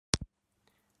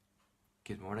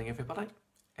Good morning, everybody.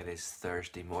 It is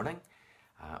Thursday morning.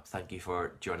 Thank you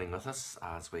for joining with us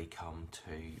as we come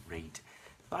to read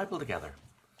the Bible together.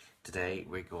 Today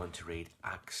we're going to read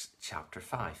Acts chapter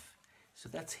 5. So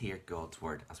let's hear God's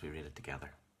word as we read it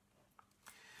together.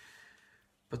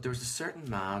 But there was a certain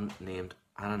man named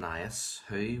Ananias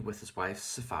who, with his wife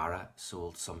Sapphira,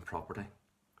 sold some property.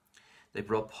 They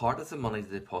brought part of the money to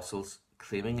the apostles,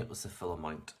 claiming it was the full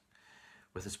amount.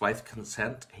 With his wife's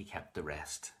consent, he kept the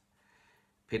rest.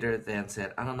 Peter then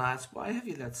said, Ananias, why have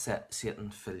you let Satan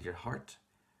fill your heart?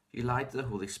 You lied to the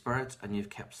Holy Spirit and you've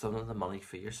kept some of the money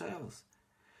for yourselves.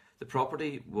 The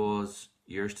property was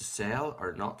yours to sell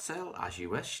or not sell as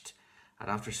you wished, and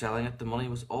after selling it, the money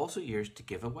was also yours to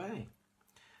give away.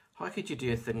 How could you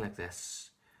do a thing like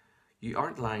this? You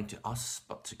aren't lying to us,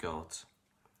 but to God.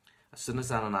 As soon as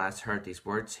Ananias heard these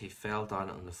words, he fell down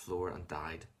on the floor and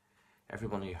died.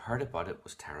 Everyone who heard about it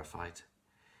was terrified.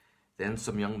 Then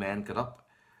some young men got up,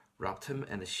 wrapped him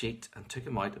in a sheet and took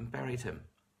him out and buried him.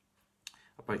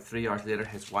 About 3 hours later,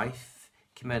 his wife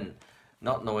came in,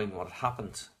 not knowing what had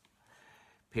happened.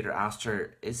 Peter asked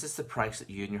her, Is this the price that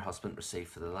you and your husband received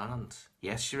for the land?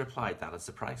 Yes, she replied, that is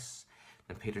the price.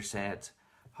 Then Peter said,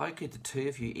 How could the two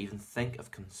of you even think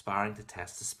of conspiring to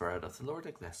test the Spirit of the Lord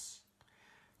like this?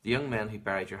 The young men who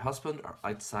buried your husband are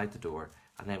outside the door,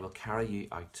 and they will carry you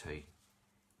out too.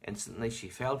 Instantly she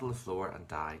fell to the floor and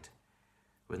died.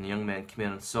 When the young men came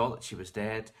in and saw that she was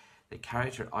dead, they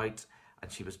carried her out, and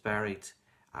she was buried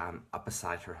up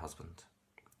beside her husband.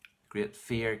 Great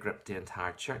fear gripped the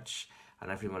entire church and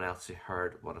everyone else who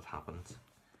heard what had happened.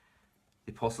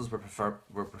 The apostles were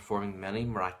performing many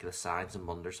miraculous signs and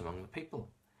wonders among the people.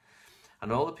 And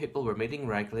all the people were meeting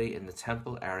regularly in the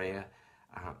temple area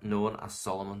known as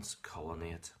Solomon's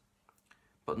Colonnade.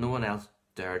 But no one else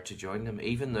dared to join them,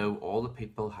 even though all the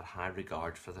people had high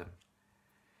regard for them.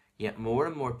 Yet more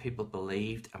and more people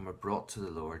believed and were brought to the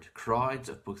Lord, crowds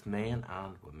of both men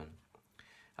and women.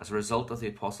 As a result of the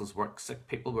apostles' work, sick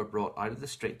people were brought out of the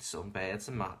streets on beds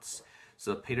and mats,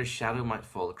 so that Peter's shadow might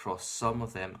fall across some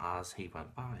of them as he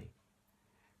went by.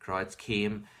 Crowds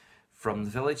came from the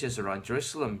villages around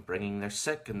Jerusalem, bringing their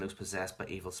sick and those possessed by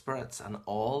evil spirits, and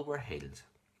all were healed.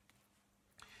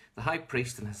 The high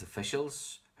priest and his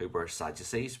officials, who were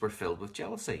Sadducees, were filled with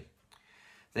jealousy.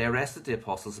 They arrested the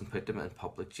apostles and put them in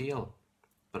public jail.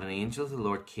 But an angel of the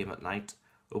Lord came at night,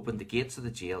 opened the gates of the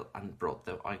jail, and brought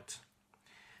them out.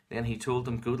 Then he told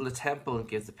them, Go to the temple and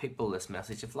give the people this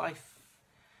message of life.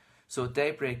 So at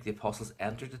daybreak the apostles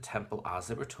entered the temple as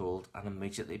they were told, and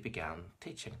immediately began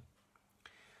teaching.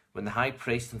 When the high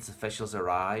priest and his officials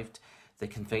arrived, they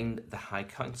convened the high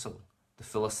council, the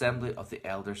full assembly of the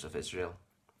elders of Israel.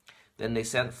 Then they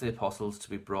sent for the apostles to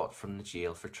be brought from the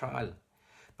jail for trial.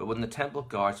 But when the temple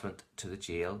guards went to the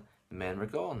jail, the men were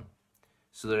gone.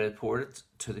 So they returned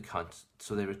to the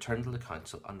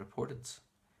council and reported.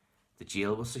 The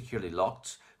jail was securely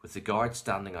locked, with the guards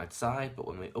standing outside, but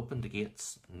when we opened the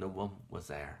gates, no one was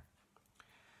there.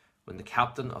 When the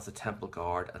captain of the temple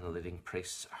guard and the leading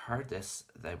priests heard this,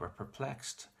 they were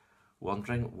perplexed,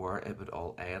 wondering where it would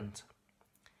all end.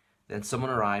 Then someone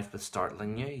arrived with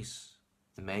startling news.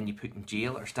 The men you put in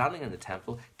jail are standing in the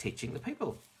temple teaching the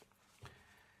people.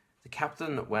 The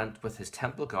captain went with his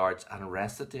temple guards and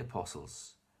arrested the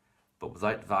apostles, but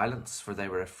without violence, for they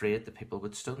were afraid the people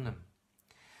would stone them.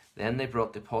 Then they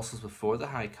brought the apostles before the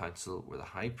high council, where the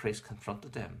high priest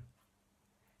confronted them.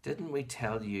 Didn't we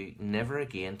tell you never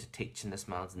again to teach in this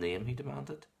man's name, he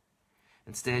demanded.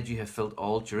 Instead, you have filled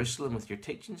all Jerusalem with your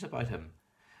teachings about him,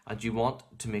 and you want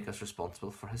to make us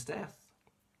responsible for his death.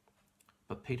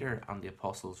 But Peter and the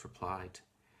apostles replied,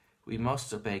 We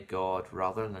must obey God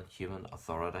rather than human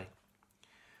authority.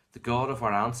 The God of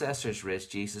our ancestors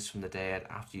raised Jesus from the dead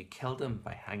after you killed him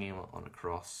by hanging him on a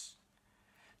cross.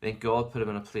 Then God put him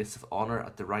in a place of honour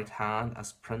at the right hand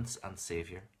as Prince and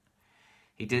Saviour.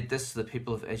 He did this so the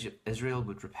people of Israel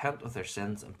would repent of their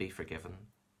sins and be forgiven.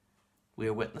 We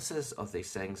are witnesses of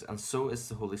these things, and so is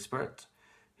the Holy Spirit,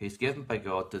 who is given by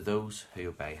God to those who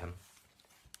obey him.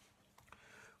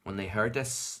 When they heard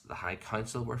this, the high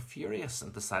council were furious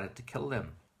and decided to kill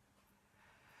them.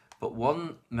 But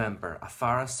one member, a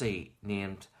Pharisee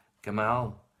named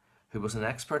Gamaliel, who was an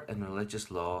expert in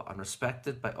religious law and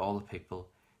respected by all the people,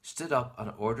 stood up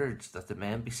and ordered that the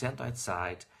men be sent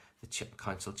outside the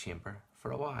council chamber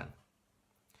for a while.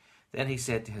 Then he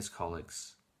said to his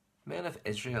colleagues, Men of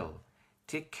Israel,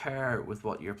 take care with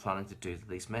what you're planning to do to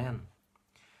these men.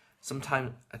 Some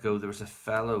time ago there was a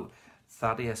fellow,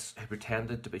 Thaddeus, who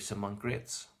pretended to be someone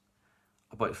great.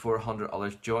 About 400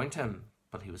 others joined him,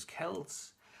 but he was killed,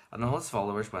 and all his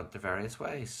followers went their various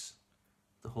ways.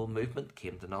 The whole movement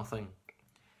came to nothing.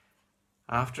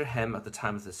 After him, at the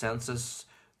time of the census,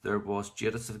 there was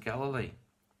Judas of Galilee.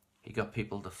 He got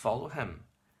people to follow him,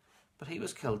 but he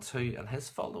was killed too, and his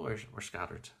followers were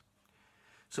scattered.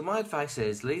 So my advice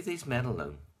is, leave these men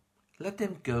alone. Let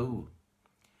them go.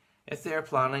 If they are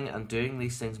planning and doing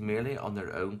these things merely on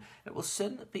their own, it will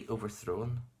soon be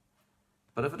overthrown.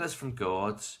 But if it is from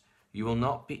God, you will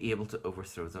not be able to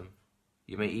overthrow them.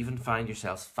 You may even find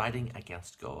yourselves fighting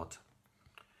against God.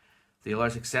 The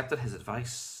elders accepted his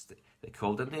advice. They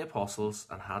called in the apostles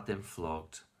and had them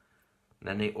flogged. And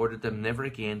then they ordered them never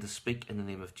again to speak in the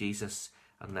name of Jesus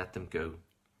and let them go.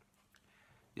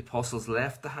 The apostles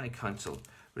left the high council,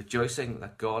 rejoicing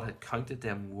that God had counted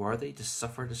them worthy to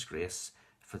suffer disgrace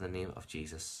for the name of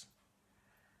Jesus.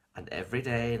 And every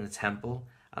day in the temple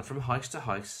and from house to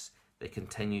house, they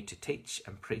continued to teach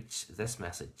and preach this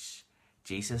message: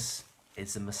 Jesus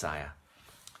is the Messiah.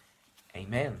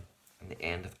 Amen. And the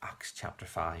end of Acts chapter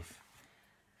 5.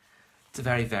 It's a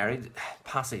very varied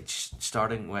passage,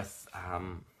 starting with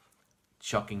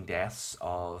shocking deaths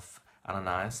of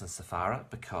Ananias and Sapphira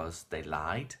because they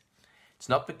lied. It's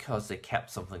not because they kept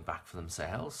something back for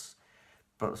themselves,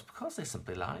 but it was because they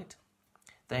simply lied.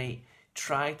 They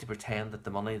tried to pretend that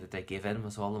the money that they gave in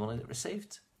was all the money they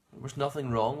received. There was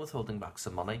nothing wrong with holding back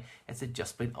some money if they'd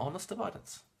just been honest about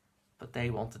it. But they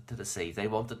wanted to deceive. They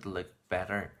wanted to look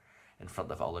better in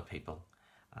front of other people.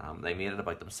 They made it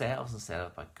about themselves instead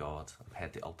of about God and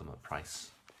paid the ultimate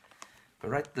price. But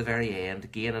right at the very end,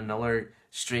 again, another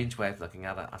strange way of looking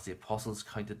at it, as the apostles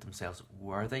counted themselves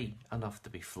worthy enough to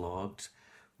be flogged,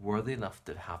 worthy enough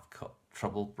to have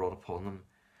trouble brought upon them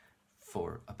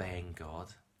for obeying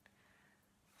God.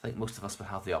 I think most of us would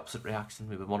have the opposite reaction.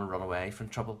 We would want to run away from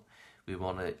trouble. We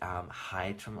want to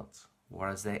hide from it,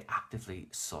 whereas they actively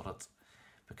sought it,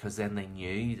 because then they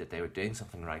knew that they were doing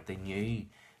something right. They knew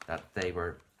that they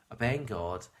were obeying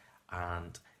God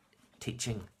and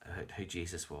teaching who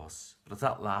Jesus was. But it's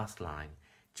that last line,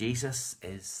 Jesus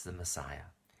is the Messiah.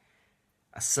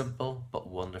 A simple but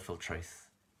wonderful truth.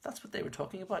 That's what they were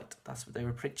talking about. That's what they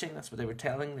were preaching. That's what they were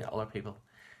telling the other people.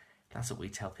 That's what we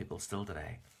tell people still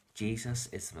today. Jesus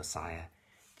is the Messiah.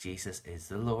 Jesus is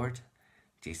the Lord.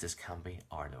 Jesus can be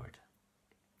our Lord.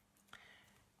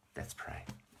 Let's pray.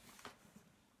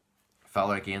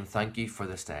 Father, again, thank you for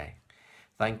this day.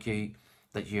 Thank you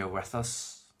that you are with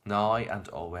us now and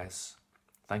always.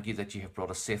 Thank you that you have brought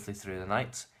us safely through the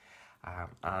night.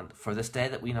 And for this day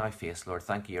that we now face, Lord,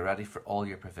 thank you. You're ready for all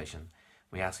your provision.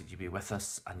 We ask that you be with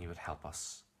us and you would help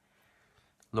us.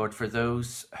 Lord, for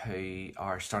those who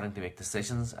are starting to make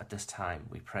decisions at this time,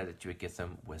 we pray that you would give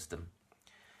them wisdom.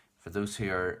 For those who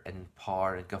are in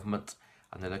power and government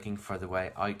and they're looking for the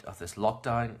way out of this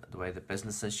lockdown, the way that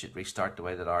businesses should restart, the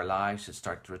way that our lives should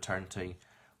start to return to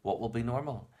what will be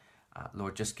normal.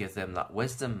 Lord, just give them that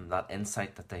wisdom, that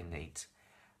insight that they need.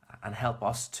 And help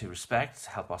us to respect,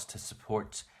 help us to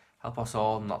support, help us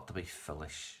all not to be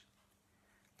foolish.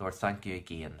 Lord, thank you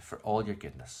again for all your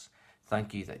goodness.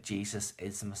 Thank you that Jesus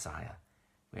is the Messiah.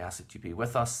 We ask that you be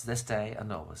with us this day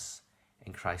and always.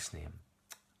 In Christ's name,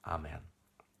 amen.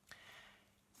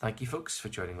 Thank you, folks, for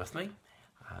joining with me.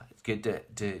 It's good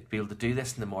to be able to do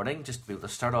this in the morning, just to be able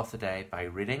to start off the day by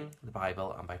reading the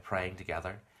Bible and by praying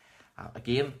together.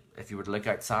 Again, if you were to look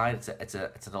outside,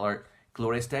 it's another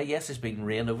glorious day. Yes, there's been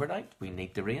rain overnight. We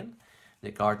need the rain.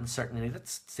 The garden certainly needs it.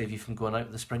 Save you from going out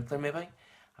with the sprinkler maybe.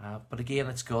 But again,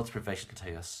 it's God's provision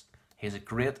to us. He is a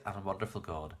great and a wonderful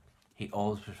God. He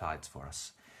always provides for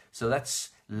us. So let's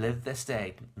live this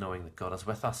day knowing that God is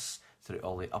with us through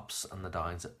all the ups and the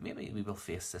downs that maybe we will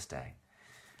face this day.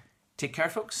 Take care,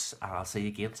 folks, and I'll see you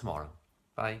again tomorrow.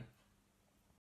 Bye.